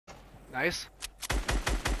Nice.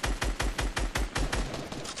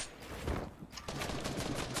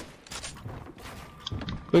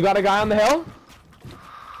 We got a guy on the hill.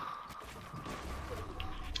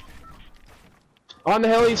 On the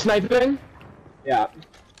hill, he's sniping. Yeah.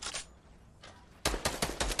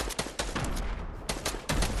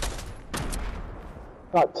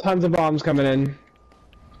 Got tons of bombs coming in.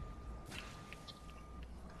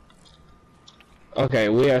 Okay,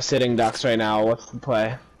 we are sitting ducks right now. What's the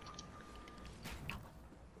play?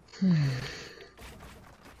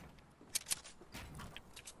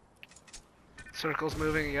 Circle's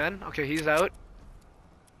moving again. Okay, he's out.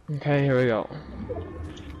 Okay, here we go.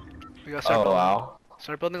 We gotta start Oh building. wow.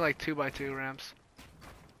 Start building like 2x2 ramps.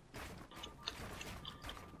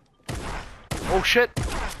 Oh shit!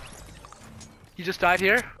 He just died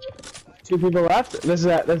here. 2 people left. This is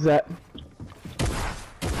it. This is it.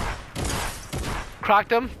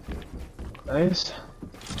 Cracked him. Nice.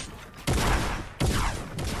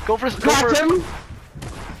 Go for Cracked him.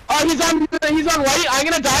 Oh, he's on white. I'm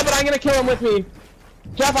gonna die, but I'm gonna kill him with me.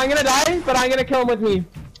 Jeff, I'm gonna die, but I'm gonna kill him with me.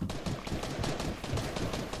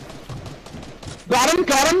 Got him.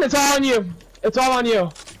 Got him. It's all on you. It's all on you.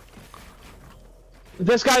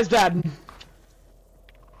 This guy's dead.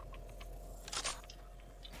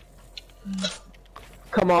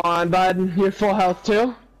 Come on, bud. You're full health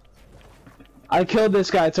too. I killed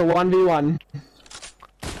this guy. It's a 1v1.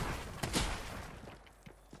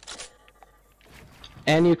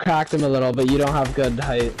 And you cracked him a little, but you don't have good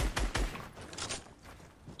height.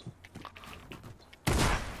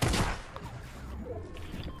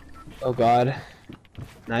 Oh god.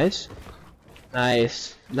 Nice.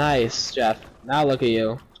 Nice. Nice, Jeff. Now look at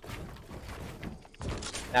you.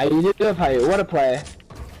 Now you do have height. What a play.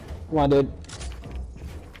 Come on, dude.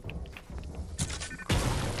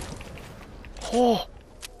 Oh!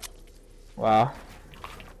 Wow.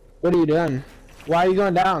 What are you doing? Why are you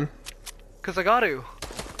going down? Cause I got to.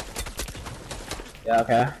 Yeah,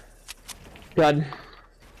 okay. Good.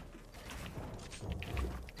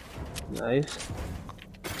 Nice.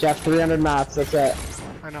 Jeff, 300 mats, that's it.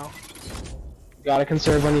 I know. Gotta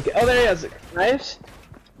conserve when you can. Oh, there he is! Nice!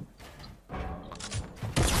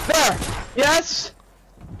 There! Yes!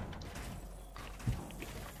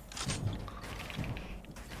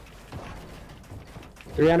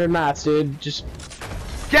 $300 mats, dude. Just.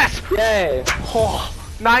 Yes! Yay! Oh,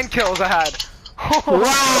 9 kills I had.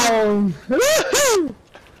 Wow! Woohoo!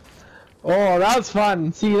 Oh, that was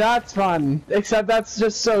fun. See, that's fun. Except that's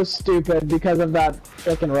just so stupid because of that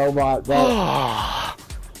freaking robot. But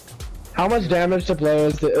how much damage to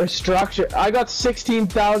players? Or structure? I got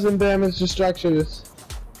 16,000 damage to structures.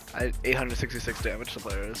 I had 866 damage to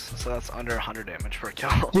players, so that's under 100 damage per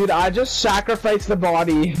kill. Dude, I just sacrificed the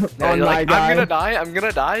body Yeah, on you're my like, guy. I'm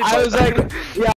gonna die. I was like, yeah.